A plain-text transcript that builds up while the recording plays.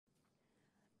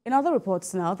In other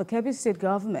reports now, the Kebbi state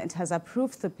government has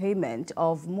approved the payment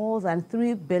of more than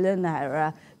 3 billion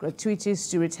naira gratuities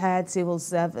to retired civil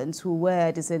servants who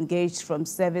were disengaged from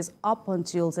service up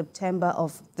until September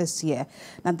of this year.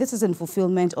 Now, this is in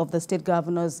fulfillment of the state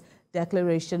governor's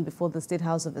declaration before the State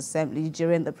House of Assembly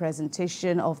during the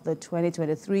presentation of the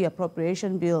 2023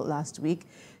 appropriation bill last week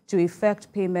to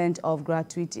effect payment of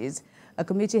gratuities. A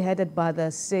committee headed by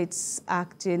the state's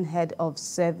acting head of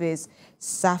service,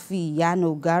 Safi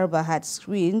Yano Garba, had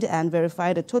screened and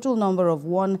verified a total number of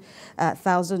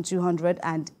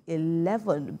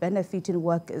 1,211 benefiting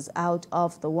workers out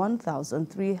of the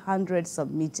 1,300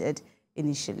 submitted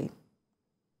initially.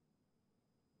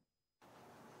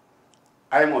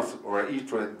 I must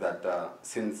reiterate that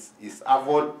since it's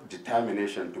our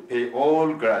determination to pay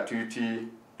all gratuity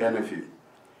benefit,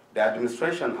 the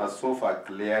administration has so far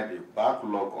cleared a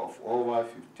backlog of over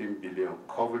 15 billion,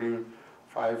 covering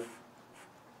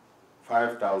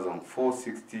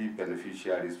 5,460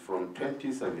 beneficiaries from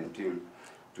 2017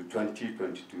 to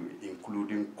 2022,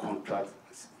 including contract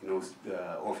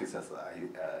officers,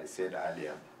 I said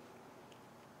earlier.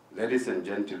 Ladies and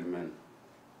gentlemen,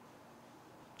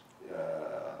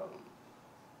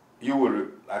 you will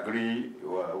agree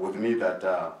with me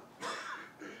that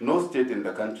no state in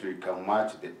the country can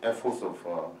match the efforts of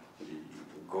the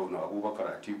Governor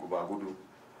Atiku Bagudu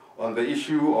on the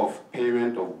issue of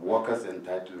payment of workers'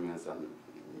 entitlements and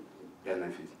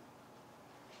benefits.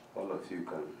 All of you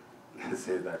can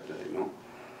say that,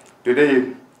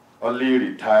 Today, only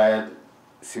retired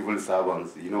civil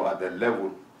servants, at the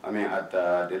level, at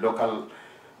the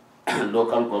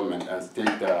local government and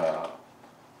state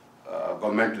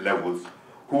government levels,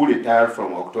 who retired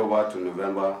from October to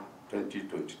November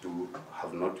 2022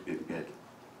 have not been paid.